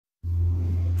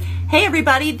Hey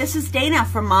everybody, this is Dana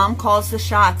from Mom Calls the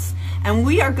Shots, and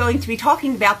we are going to be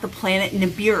talking about the planet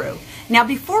Nibiru. Now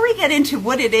before we get into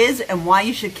what it is and why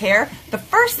you should care, the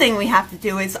first thing we have to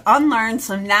do is unlearn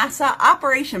some NASA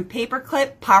Operation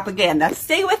Paperclip propaganda.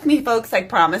 Stay with me folks, I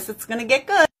promise it's going to get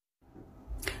good.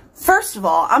 First of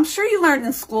all, I'm sure you learned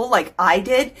in school, like I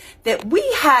did, that we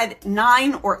had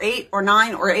 9 or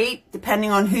 8, depending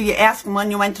on who you ask and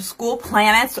when you went to school,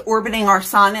 planets orbiting our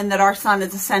sun, and that our sun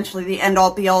is essentially the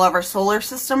end-all be-all of our solar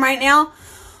system right now.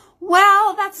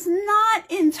 Well, that's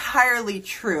not entirely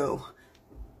true.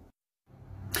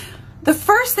 The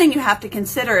first thing you have to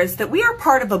consider is that we are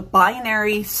part of a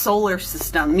binary solar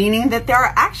system, meaning that there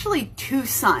are actually two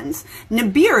suns.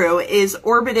 Nibiru is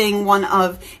orbiting one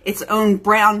of its own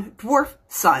brown dwarf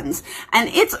suns, and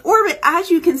its orbit, as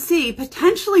you can see,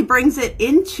 potentially brings it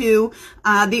into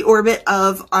the orbit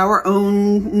of our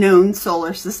own known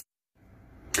solar system.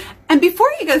 And before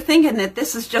you go thinking that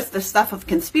this is just the stuff of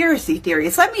conspiracy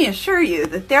theories, let me assure you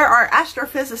that there are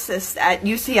astrophysicists at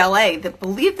UCLA that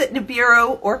believe that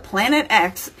Nibiru, or Planet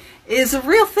X, is a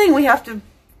real thing we have to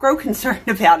grow concerned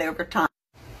about over time.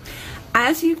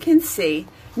 As you can see,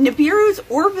 Nibiru's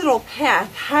orbital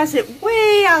path has it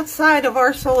way outside of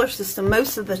our solar system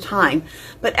most of the time,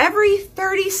 but every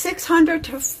 3,600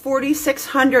 to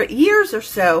 4,600 years or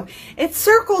so, it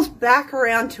circles back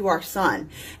around to our sun.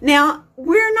 Now,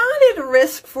 we're not at a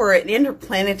risk for an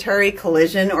interplanetary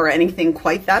collision or anything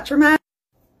quite that dramatic.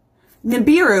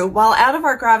 Nibiru, while out of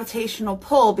our gravitational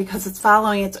pull because it's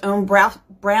following its own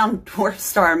brown dwarf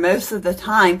star most of the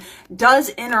time, does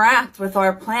interact with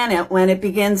our planet when it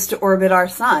begins to orbit our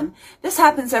sun. This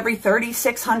happens every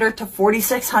 3,600 to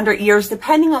 4,600 years,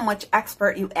 depending on which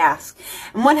expert you ask.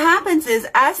 And what happens is,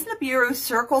 as Nibiru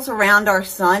circles around our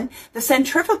sun, the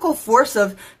centrifugal force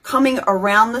of coming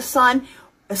around the sun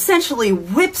essentially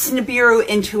whips Nibiru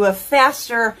into a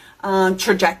faster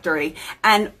trajectory,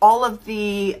 and all of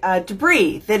the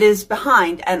debris that is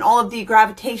behind and all of the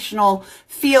gravitational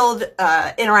field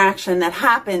interaction that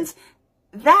happens,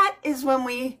 that is when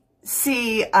we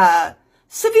see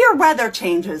severe weather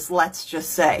changes, let's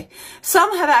just say.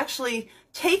 Some have actually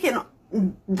taken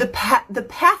the path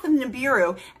of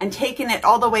Nibiru and taken it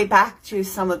all the way back to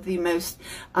some of the most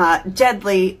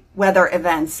deadly weather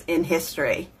events in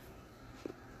history.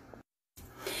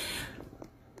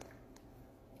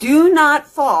 Do not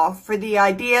fall for the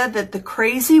idea that the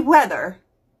crazy weather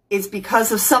is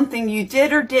because of something you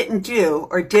did or didn't do,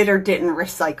 or did or didn't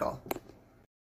recycle.